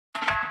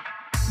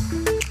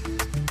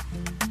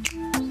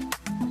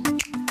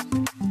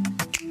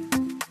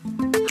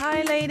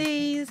Hi,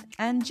 ladies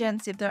and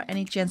gents, if there are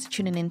any gents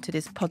tuning into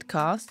this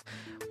podcast.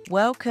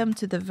 Welcome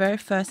to the very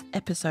first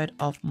episode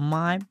of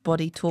My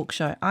Body Talk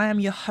Show. I am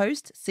your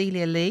host,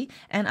 Cilia Lee,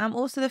 and I'm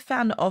also the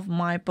founder of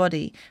My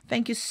Body.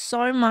 Thank you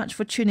so much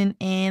for tuning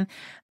in,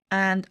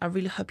 and I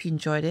really hope you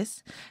enjoy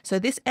this. So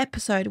this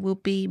episode will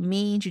be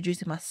me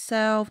introducing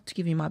myself, to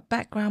give you my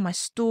background, my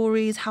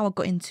stories, how I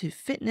got into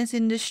fitness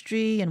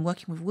industry and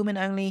working with women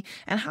only,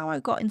 and how I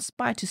got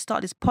inspired to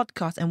start this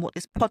podcast and what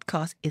this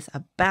podcast is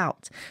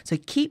about. So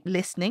keep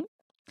listening.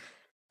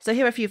 So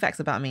here are a few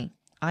facts about me.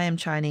 I am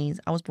Chinese.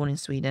 I was born in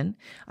Sweden.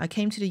 I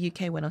came to the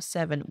UK when I was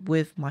 7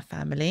 with my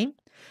family.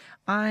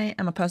 I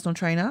am a personal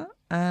trainer,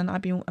 and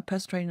I've been a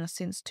personal trainer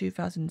since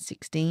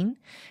 2016.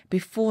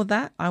 Before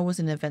that, I was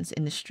in the events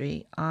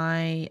industry.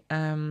 I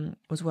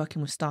was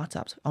working with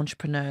startups,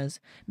 entrepreneurs,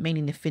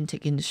 mainly in the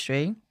fintech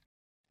industry.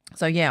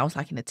 So yeah, I was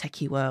like in the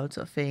techie world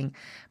sort of thing,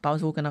 but I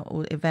was organizing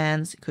all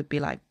events. It could be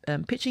like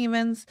pitching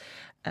events,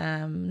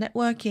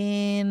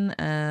 networking,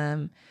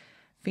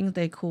 things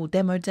they call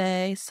demo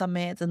day,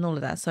 summits, and all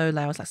of that. So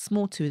like, I was like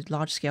small to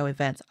large scale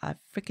events. I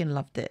freaking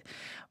loved it.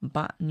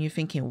 But you're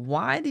thinking,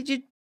 why did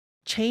you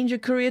change your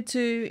career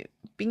to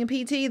being a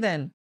PT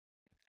then?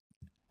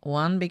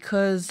 One,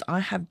 because I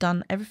have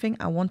done everything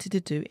I wanted to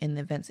do in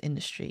the events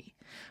industry.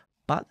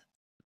 But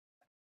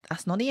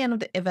that's not the end of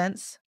the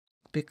events,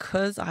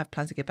 because I have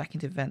plans to get back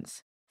into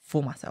events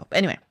for myself.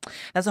 Anyway,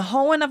 that's a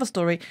whole another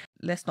story.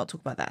 Let's not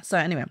talk about that. So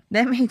anyway,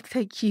 let me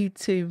take you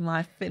to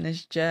my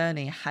fitness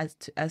journey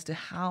as to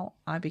how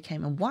I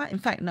became and why. In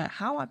fact, no,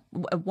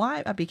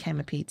 why I became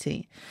a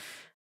PT.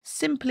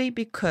 Simply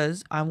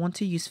because I want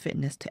to use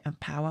fitness to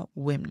empower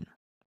women.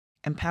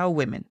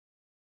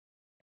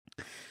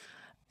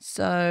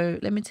 So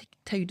let me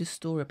tell you the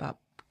story about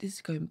this.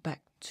 Is going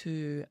back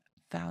to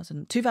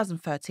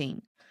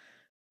 2013.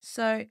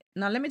 So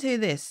now let me tell you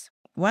this.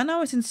 When I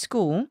was in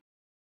school,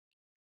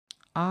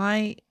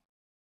 I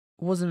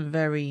wasn't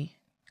very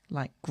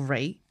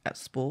great at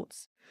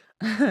sports.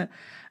 The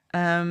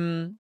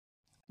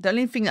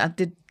only thing that I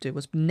did do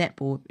was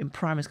netball in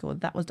primary school.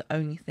 That was the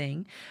only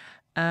thing.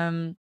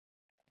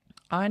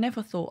 I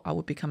never thought I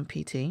would become a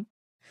PT.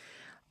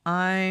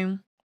 I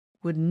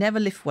would never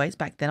lift weights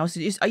back then.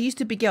 I used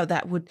to be a girl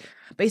that would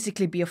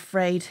basically be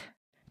afraid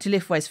to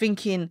lift weights,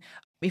 thinking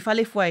if I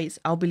lift weights,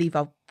 I'll believe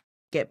I'll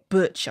get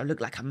butch, I'll look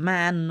like a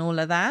man and all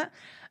of that.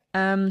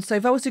 So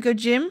if I was to go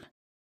gym,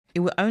 it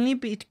would only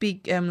be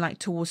like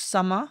towards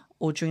summer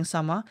or during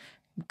summer.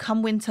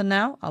 Come winter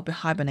now, I'll be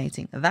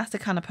hibernating. That's the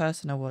kind of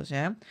person I was,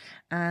 yeah.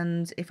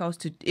 And if I was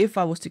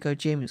to go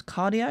gym, it was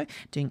cardio,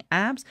 doing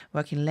abs,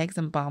 working legs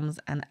and bums,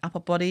 and upper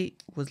body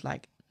was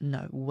like,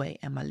 no way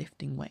am I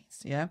lifting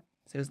weights, yeah.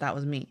 So that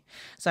was me.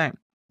 So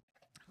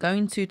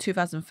going to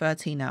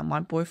 2013 now, my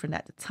boyfriend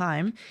at the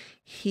time,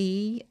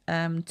 he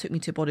took me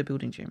to a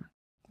bodybuilding gym.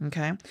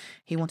 Okay,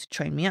 he wanted to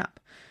train me up,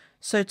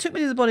 so took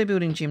me to the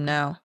bodybuilding gym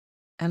now.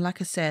 And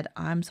like I said,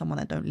 I'm someone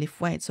that don't lift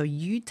weights. So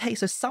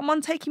someone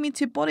taking me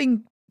to a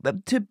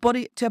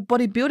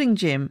bodybuilding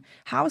gym.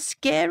 How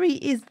scary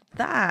is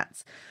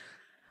that?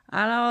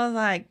 And I was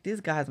like,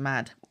 this guy's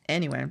mad.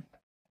 Anyway,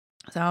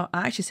 so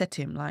I actually said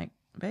to him, like,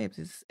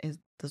 babes,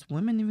 does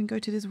women even go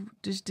to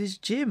this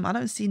gym? I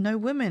don't see no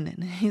women.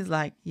 And he's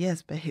like,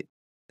 yes, babe,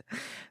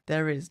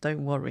 there is.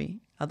 Don't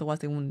worry. Otherwise,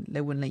 they wouldn't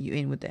let you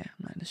in with there.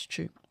 I'm like, that's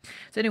true.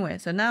 So anyway,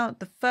 so now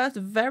the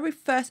very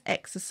first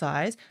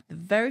exercise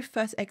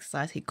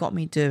he got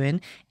me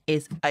doing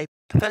is a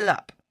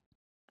pull-up.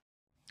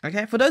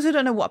 Okay, for those who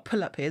don't know what a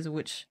pull-up is,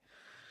 which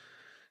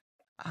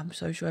I'm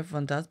so sure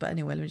everyone does, but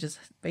anyway, let me just,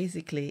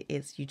 basically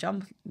it's you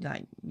jump,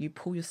 like you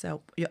pull your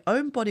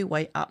own body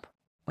weight up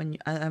when you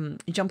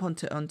jump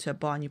onto a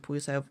bar and you pull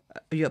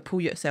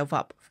yourself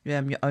up,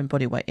 your own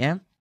body weight, yeah.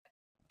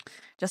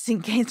 Just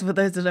in case, for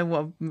those who don't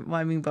know what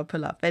I mean by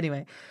pull up.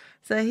 Anyway,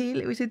 so he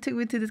took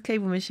me to this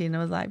cable machine. I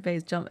was like,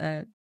 babes, jump,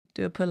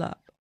 do a pull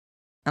up.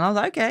 And I was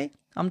like, okay.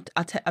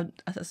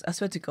 I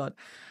swear to God.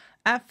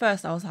 At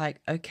first, I was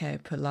like, okay,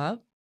 pull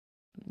up.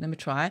 Let me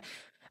try.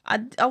 I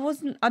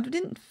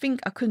didn't think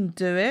I couldn't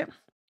do it.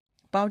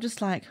 But I was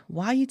just like,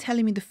 why are you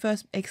telling me the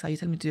first exercise? You're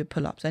telling me to do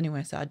pull ups.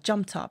 Anyway, so I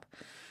jumped up.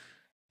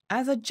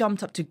 As I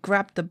jumped up to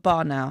grab the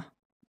bar now,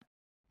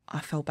 I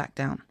fell back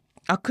down.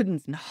 I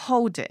couldn't even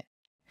hold it,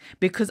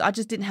 because I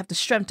just didn't have the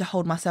strength to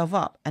hold myself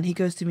up. And he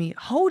goes to me,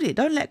 hold it,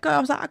 don't let go. I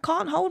was like, I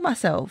can't hold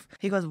myself.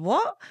 He goes,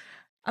 what?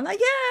 I'm like,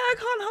 yeah, I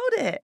can't hold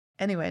it.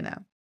 Anyway,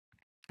 now.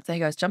 So he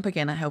goes, jump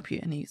again, I'll help you.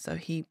 And he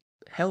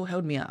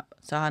held me up.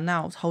 So I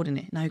was holding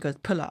it. Now he goes,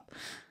 pull up.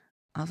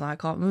 I was like, I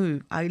can't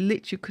move. I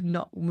literally could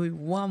not move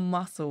one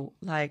muscle.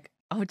 Like,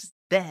 I was just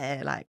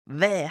there,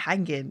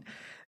 hanging.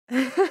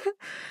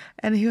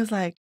 And he was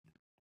like,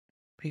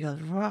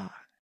 rah,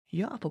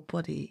 your upper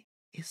body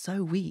is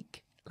so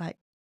weak. Like,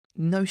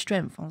 no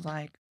strength. I was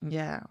like,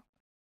 yeah.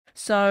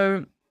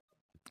 So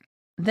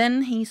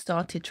then he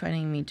started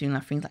training me, doing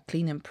like things like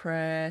clean and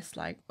press,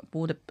 like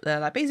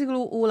basically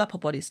all upper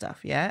body stuff,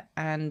 yeah.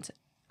 And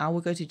I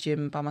would go to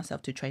gym by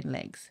myself to train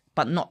legs,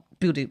 but not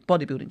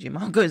bodybuilding gym.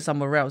 I'll go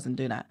somewhere else and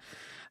do that.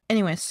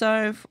 Anyway,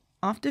 so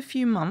after a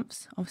few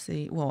months,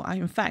 obviously, well,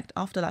 in fact,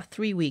 after like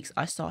 3 weeks,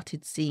 I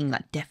started seeing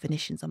like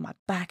definitions on my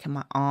back and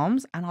my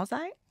arms. And I was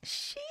like,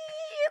 shit,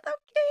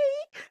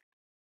 okay.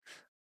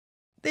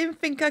 Didn't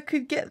think I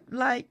could get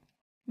like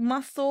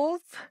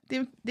muscles.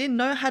 Didn't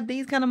know I had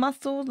these kind of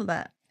muscles.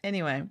 That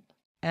anyway.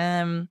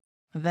 Then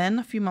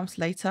a few months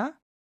later,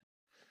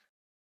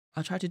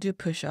 I tried to do a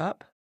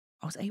push-up.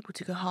 I was able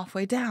to go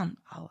halfway down.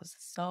 I was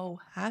so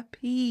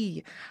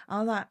happy. I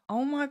was like,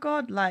 oh my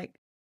God, like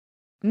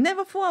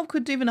never thought I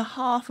could do even a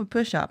half a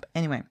push-up.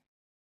 Anyway,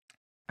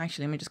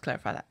 actually, let me just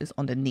clarify that. It's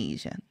on the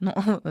knees, yeah? Not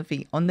on the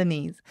feet, on the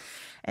knees.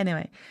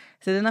 Anyway,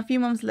 so then a few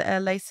months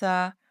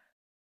later,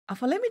 I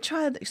thought, let me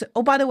try.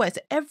 Oh, by the way, so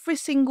every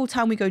single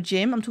time we go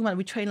gym, I'm talking about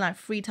we train like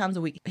 3 times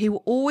a week. He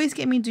will always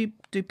get me do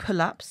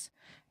pull-ups,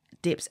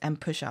 dips, and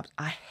push-ups.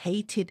 I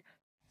hated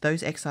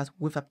those exercises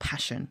with a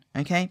passion,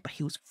 okay? But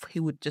he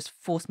would just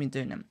force me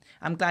doing them.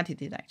 I'm glad he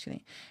did,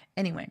 actually.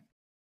 Anyway,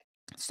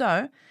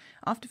 so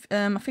after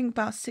I think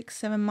about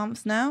 6-7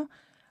 months now,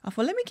 I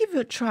thought, let me give it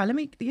a try. Let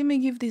me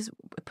give this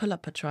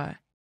pull-up a try.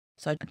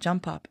 So I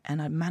jump up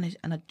and I managed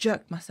and I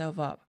jerked myself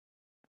up.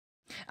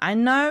 I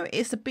know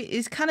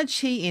it's kind of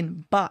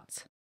cheating,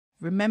 but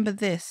remember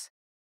this.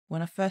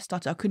 When I first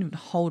started, I couldn't even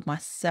hold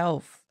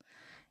myself.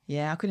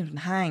 Yeah, I couldn't even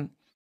hang.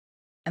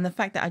 And the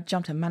fact that I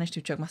jumped and managed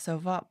to jerk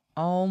myself up,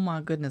 oh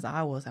my goodness,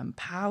 I was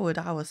empowered.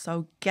 I was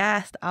so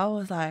gassed. I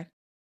was like,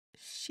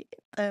 shit,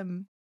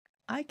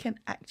 I can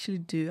actually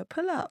do a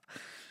pull-up.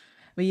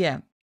 But yeah,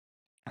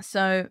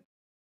 so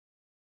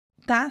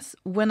that's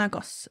when I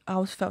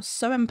felt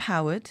so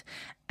empowered,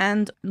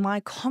 and my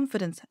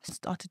confidence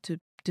started to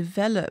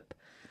develop.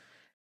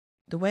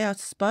 The way I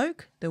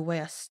spoke, the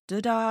way I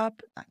stood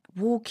up, like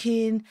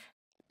walking,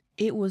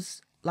 it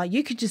was like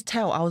you could just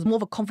tell I was more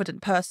of a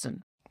confident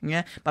person.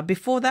 Yeah. But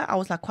before that, I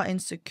was like quite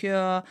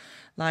insecure,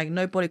 like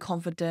no body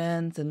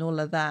confidence and all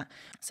of that.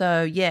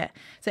 So yeah.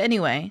 So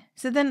anyway,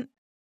 so then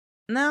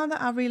now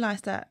that I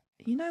realized that,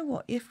 you know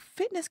what, if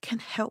fitness can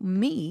help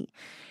me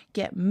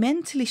get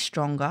mentally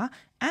stronger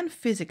and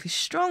physically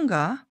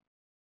stronger,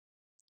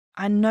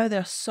 I know there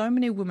are so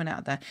many women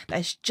out there that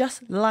is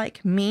just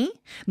like me,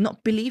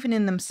 not believing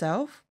in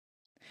themselves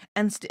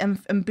and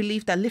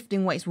believe that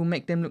lifting weights will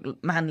make them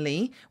look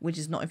manly, which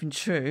is not even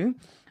true.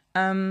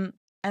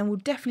 And will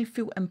definitely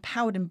feel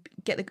empowered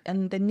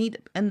and they need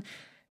and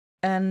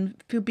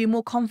be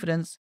more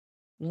confidence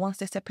once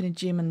they step in the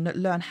gym and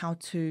learn how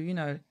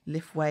to,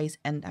 lift weights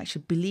and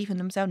actually believe in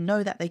themselves,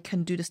 know that they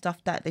can do the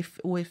stuff that they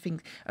always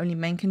think only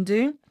men can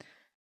do.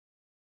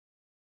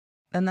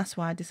 And that's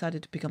why I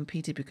decided to become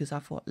PT, because I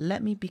thought,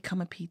 let me become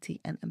a PT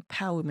and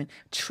empower women,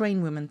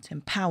 train women to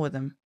empower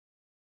them.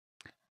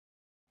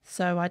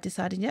 So I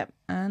decided, yep,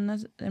 and I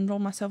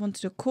enrolled myself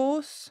onto the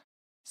course.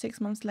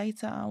 6 months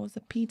later, I was a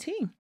PT.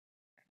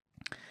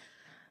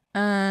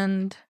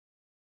 And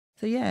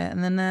so, yeah,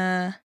 and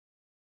then,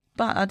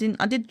 but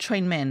I did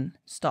train men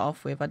to start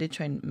off with. I did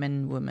train men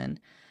and women.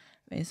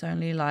 It's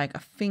only like, I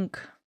think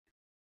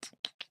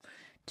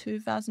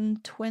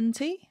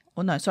 2020,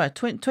 or no, sorry,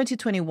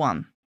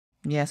 2021.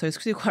 Yeah, so it's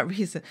still quite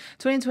recent.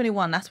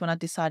 2021, that's when I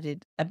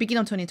decided, at the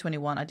beginning of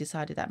 2021, I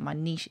decided that my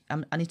niche,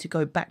 I need to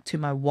go back to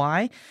my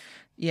why.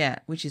 Yeah,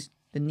 which is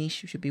the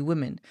niche should be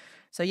women.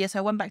 So yes, I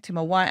went back to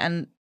my why.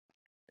 And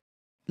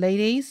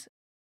ladies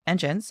and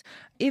gents,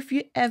 if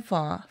you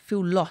ever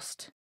feel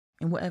lost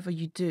in whatever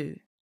you do,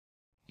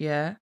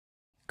 yeah,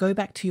 go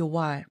back to your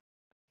why.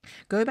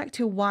 Go back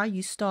to why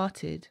you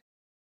started.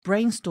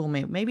 Brainstorm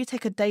it. Maybe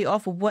take a day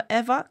off or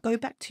whatever. Go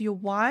back to your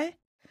why.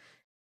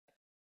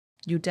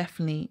 You'll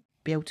definitely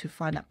be able to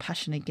find that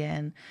passion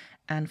again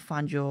and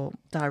find your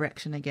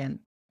direction again.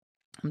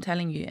 I'm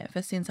telling you,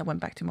 ever since I went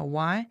back to my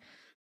why,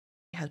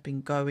 it has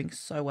been going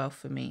so well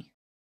for me.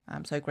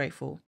 I'm so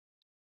grateful.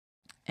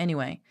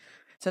 Anyway,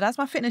 so that's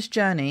my fitness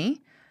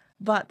journey.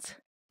 But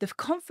the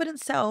confident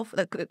Cilia,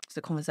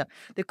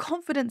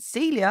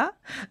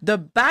 the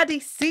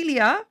baddie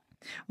Cilia,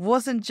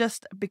 wasn't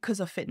just because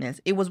of fitness.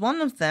 It was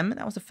one of them.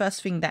 That was the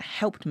first thing that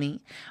helped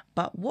me.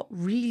 But what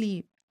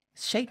really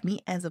shaped me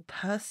as a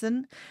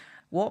person,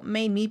 what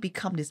made me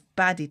become this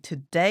baddie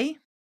today,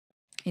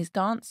 is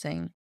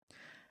dancing.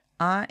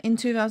 In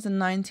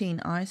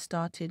 2019, I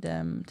started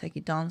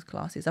taking dance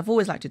classes. I've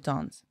always liked to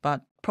dance,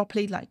 but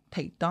properly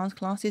take dance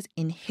classes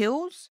in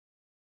heels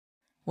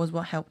was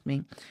what helped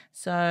me.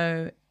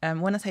 So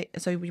when I say,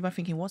 so you might be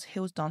thinking, what's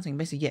heels dancing?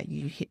 Basically, yeah,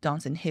 you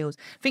dance in heels.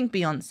 Think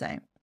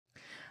Beyonce.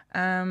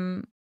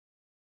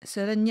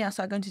 So then, yeah, I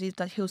started going to these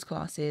heels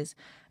classes,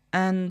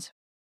 and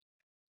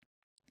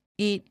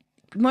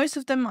most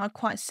of them are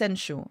quite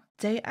sensual.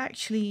 They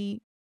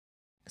actually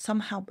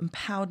somehow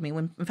empowered me.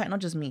 When, in fact, not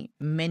just me,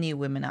 many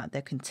women out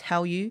there can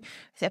tell you,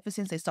 ever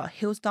since they start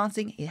heels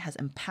dancing, it has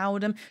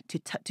empowered them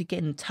to get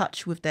in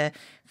touch with their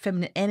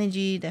feminine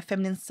energy, their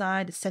feminine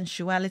side, the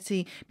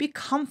sensuality. Be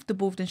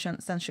comfortable with the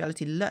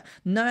sensuality.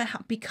 Know how,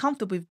 be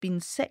comfortable with being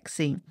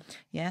sexy.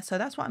 Yeah, so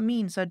that's what I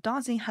mean. So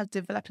dancing has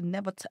developed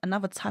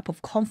another type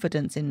of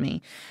confidence in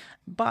me.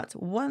 But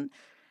one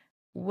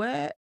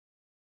where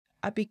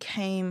I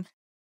became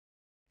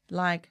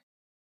like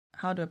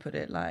how do I put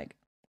it? Like,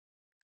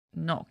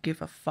 not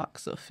give a fuck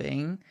sort of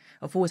thing.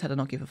 I've always had a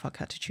not give a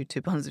fuck attitude,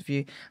 to be honest with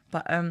you.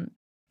 But I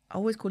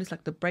always call this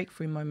like the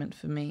breakthrough moment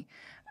for me.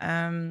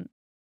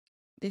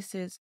 This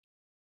is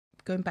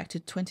going back to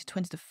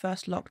 2020, the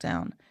first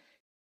lockdown.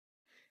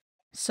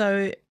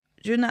 So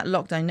during that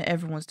lockdown,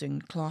 everyone's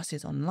doing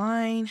classes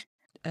online.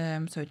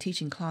 So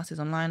teaching classes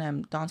online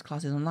and dance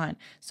classes online.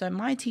 So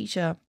my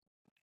teacher,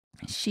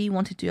 she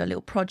wanted to do a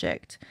little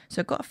project.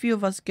 So I got a few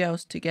of us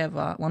girls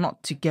together. Well,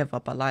 not together,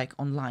 but like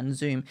online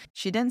Zoom.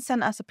 She then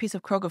sent us a piece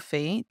of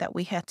choreography that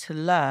we had to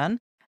learn.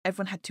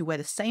 Everyone had to wear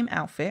the same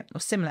outfit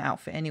or similar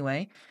outfit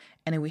anyway.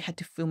 And then we had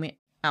to film it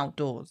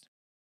outdoors.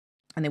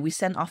 And then we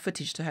sent our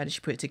footage to her and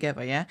she put it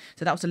together, yeah?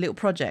 So that was a little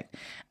project.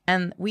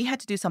 And we had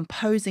to do some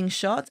posing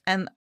shots.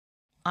 And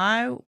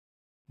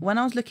when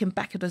I was looking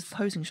back at those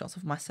posing shots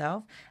of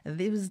myself,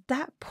 there was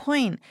that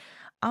point,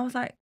 I was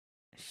like,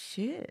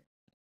 shit,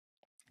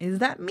 is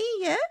that me,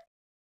 yeah?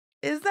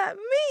 Is that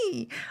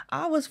me?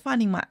 I was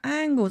finding my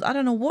angles. I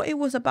don't know what it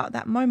was about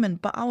that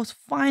moment, but I was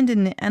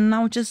finding it and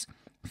I was just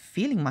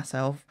feeling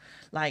myself.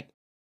 Like,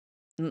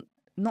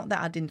 not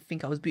that I didn't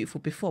think I was beautiful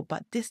before,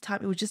 but this time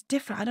it was just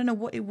different. I don't know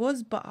what it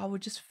was, but I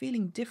was just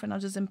feeling different. I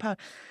was just empowered.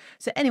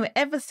 So anyway,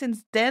 ever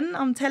since then,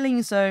 I'm telling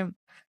you, so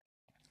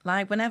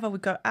like whenever we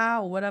go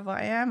out or whatever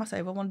I am, I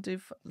say if I want to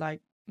do like,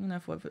 you know,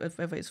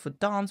 whether it's for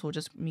dance or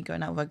just me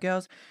going out with our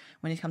girls,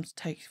 when it comes to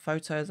take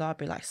photos, I'll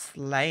be like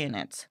slaying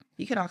it.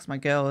 You can ask my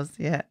girls,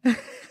 yeah.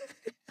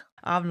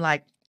 I'm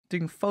like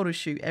doing photo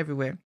shoot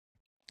everywhere.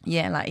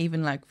 Yeah, like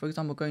even like, for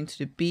example, going to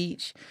the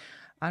beach.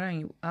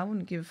 I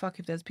wouldn't give a fuck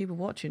if there's people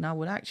watching. I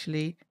would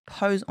actually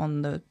pose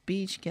on the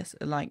beach, get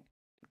my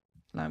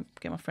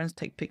friends to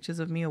take pictures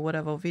of me or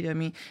whatever, or video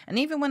me. And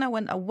even when I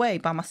went away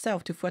by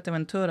myself to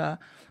Fuerteventura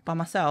by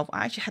myself,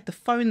 I actually had the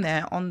phone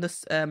there on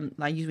this,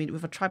 like usually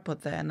with a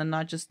tripod there, and then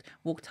I just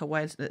walked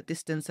away at a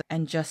distance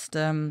and just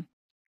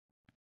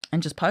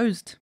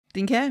posed.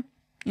 Didn't care,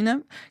 you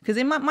know, because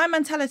in my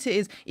mentality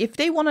is if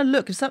they want to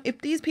look,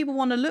 if these people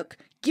want to look,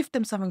 give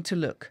them something to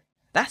look.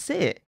 That's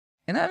it.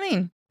 You know what I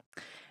mean?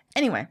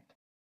 Anyway,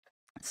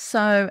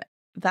 so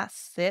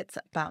that's it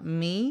about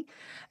me,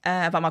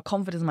 about my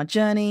confidence, my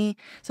journey.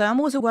 So I'm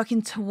also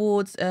working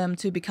towards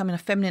to becoming a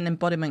feminine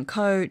embodiment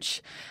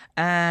coach,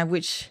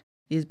 which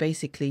is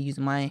basically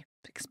using my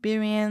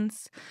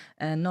experience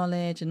and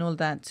knowledge and all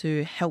that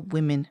to help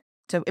women,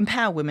 to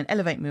empower women,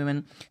 elevate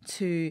women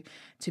to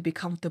be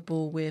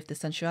comfortable with the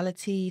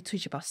sensuality,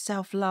 teach about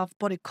self-love,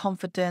 body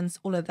confidence,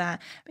 all of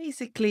that.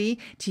 Basically,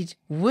 teach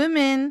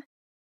women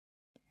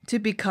to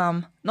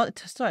become, I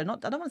don't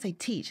want to say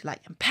teach,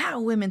 like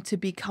empower women to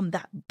become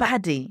that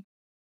baddie.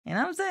 You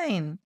know what I'm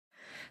saying?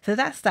 So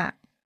that's that.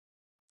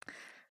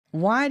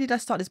 Why did I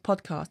start this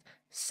podcast?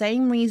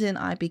 Same reason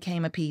I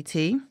became a PT.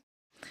 I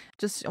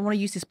want to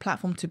use this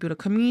platform to build a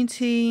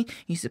community,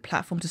 use the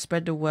platform to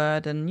spread the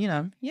word and, you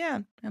know,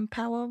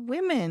 empower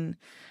women.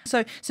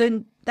 So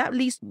that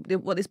leads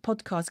what this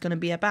podcast is going to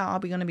be about. I'll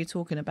be going to be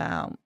talking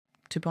about,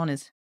 to be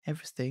honest,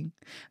 everything,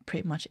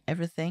 pretty much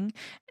everything,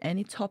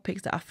 any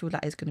topics that I feel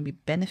like is going to be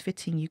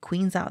benefiting you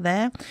queens out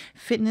there: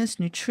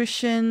 fitness,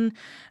 nutrition,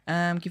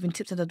 giving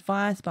tips and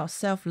advice about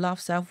self-love,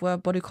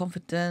 self-worth, body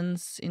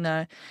confidence, you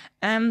know.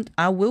 And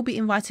I will be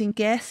inviting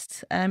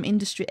guests,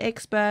 industry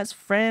experts,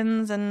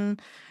 friends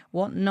and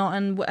whatnot,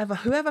 and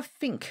whoever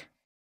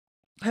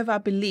I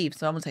believe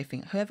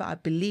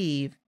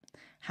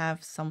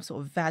have some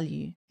sort of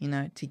value, you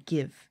know, to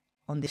give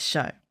on this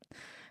show.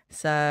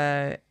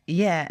 So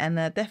yeah, and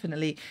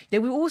definitely there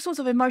will be all sorts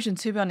of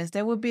emotions, to be honest.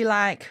 There will be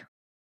like,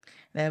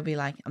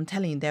 I'm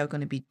telling you, there are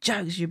going to be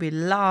jokes. You'll be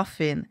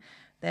laughing.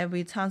 There'll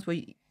be times where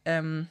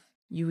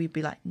you will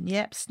be like,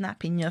 yep,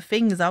 snapping your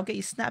fingers. I'll get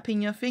you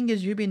snapping your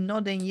fingers. You'll be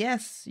nodding,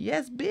 yes,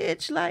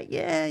 bitch. Like,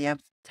 yeah.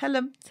 Tell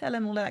them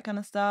all that kind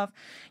of stuff.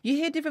 You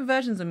hear different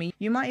versions of me.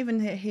 You might even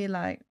hear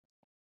like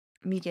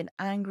me getting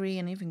angry,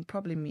 and even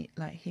probably me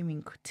like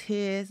hearing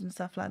tears and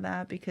stuff like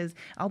that, because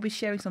I'll be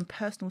sharing some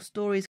personal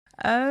stories.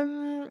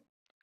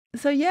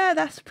 So yeah,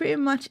 that's pretty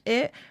much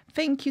it.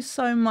 Thank you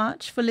so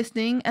much for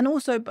listening. And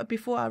also, but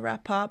before I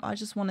wrap up, I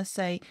just want to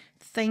say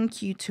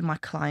thank you to my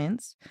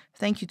clients,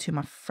 thank you to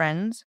my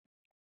friends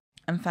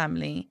and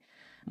family.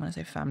 When I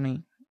say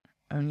family,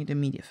 only the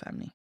immediate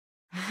family.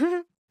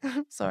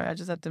 Sorry, I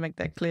just had to make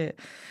that clear.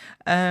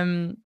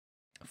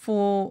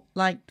 For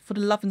the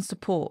love and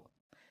support.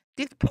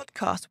 This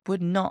podcast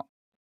would not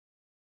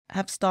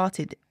have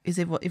started if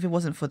it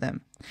wasn't for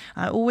them.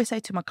 I always say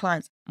to my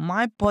clients,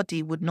 my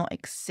body would not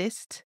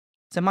exist.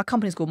 So my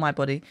company is called My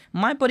Body.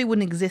 My body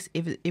wouldn't exist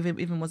if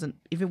it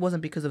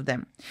wasn't because of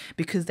them,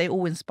 because they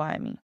all inspire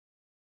me.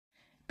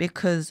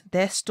 Because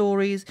their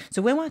stories.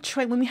 So when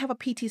we have our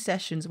PT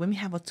sessions, when we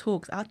have our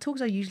talks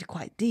are usually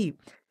quite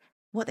deep.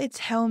 What they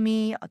tell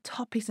me, our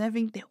topics and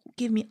everything, they all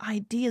give me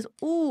ideas.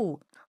 Oh,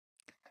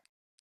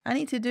 I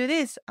need to do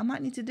this. I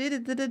might need to do this.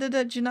 Do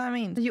you know what I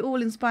mean? You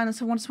all inspire us.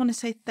 So I just want to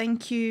say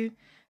thank you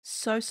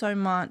so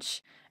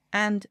much.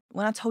 And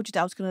when I told you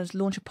that I was going to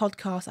launch a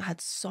podcast, I had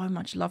so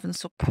much love and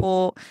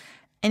support,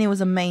 and it was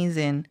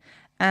amazing.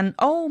 And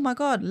oh my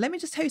God, let me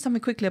just tell you something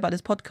quickly about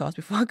this podcast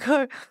before I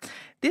go.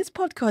 This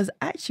podcast is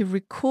actually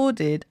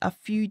recorded a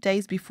few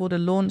days before the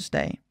launch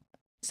day.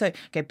 So,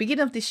 okay,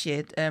 beginning of this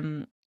year,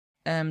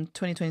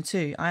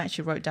 2022, I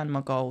actually wrote down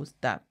my goals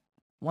that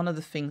one of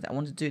the things I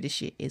want to do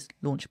this year is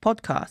launch a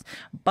podcast.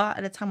 But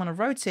at the time when I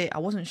wrote it, I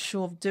wasn't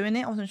sure of doing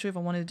it. I wasn't sure if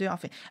I wanted to do it. I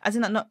think, as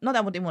in, not that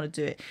I didn't want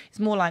to do it. It's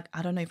more like,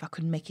 I don't know if I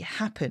could make it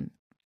happen.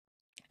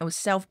 It was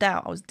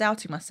self-doubt. I was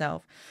doubting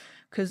myself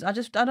because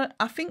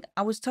I think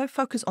I was so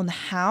focused on the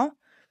how,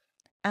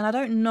 and I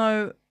don't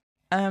know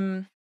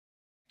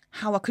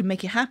how I could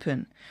make it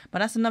happen. But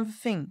that's another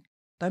thing.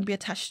 Don't be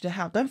attached to the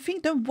how.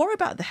 Don't worry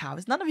about the how.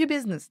 It's none of your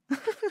business.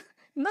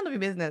 None of your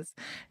business.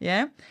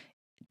 Yeah.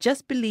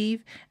 Just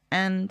believe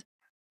and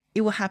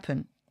it will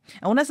happen.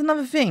 And that's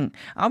another thing.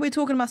 I'll be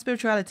talking about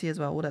spirituality as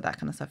well, all of that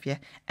kind of stuff, yeah.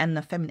 And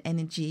the feminine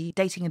energy,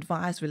 dating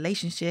advice,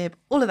 relationship,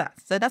 all of that.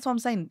 So that's what I'm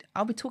saying.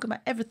 I'll be talking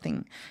about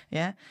everything,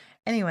 yeah.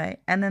 Anyway,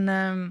 and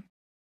then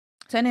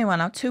so anyway,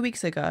 now 2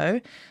 weeks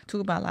ago,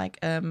 talk about like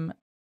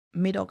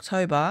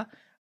mid-October,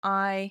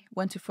 I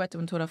went to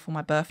Fuerteventura for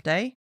my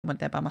birthday. Went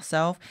there by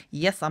myself.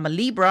 Yes, I'm a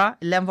Libra,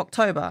 11th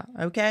October,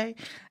 okay?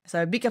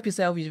 So big up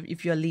yourself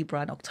if you're a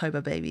Libra in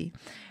October, baby.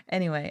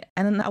 Anyway,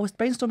 and then I was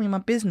brainstorming my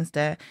business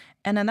there.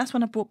 And then that's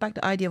when I brought back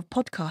the idea of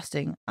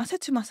podcasting. I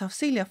said to myself,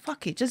 Cilia,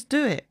 fuck it, just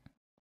do it.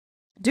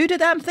 Do the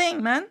damn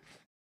thing, man.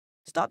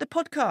 Start the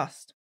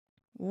podcast.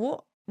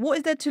 What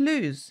is there to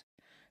lose?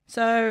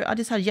 So I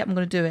decided, yep, I'm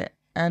going to do it.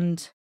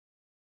 And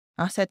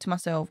I said to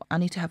myself, I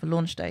need to have a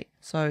launch date.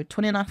 So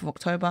 29th of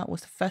October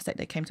was the first date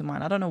that came to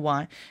mind. I don't know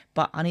why,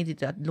 but I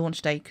needed a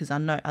launch date because I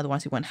know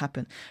otherwise it won't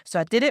happen. So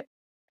I did it.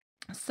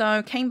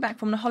 So came back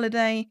from the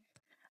holiday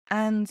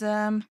and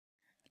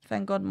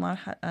thank God my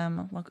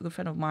good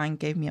friend of mine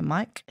gave me a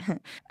mic.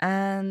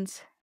 And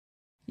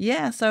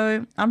yeah,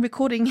 so I'm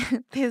recording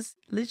this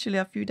literally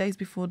a few days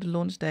before the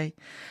launch day.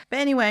 But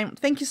anyway,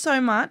 thank you so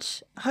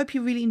much. I hope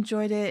you really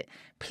enjoyed it.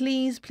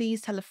 Please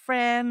tell a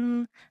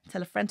friend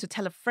to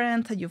tell a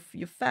friend, tell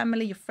your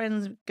family, your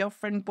friends,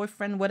 girlfriend,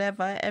 boyfriend,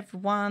 whatever,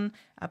 everyone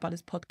about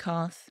this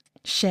podcast.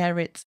 Share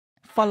it,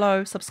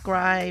 follow,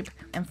 subscribe,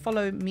 and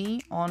follow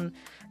me on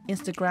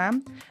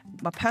Instagram.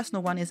 My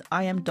personal one is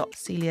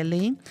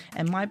im.celialee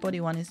and my body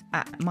one is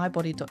at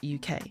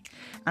mybody.uk.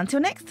 Until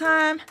next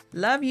time,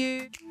 love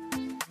you.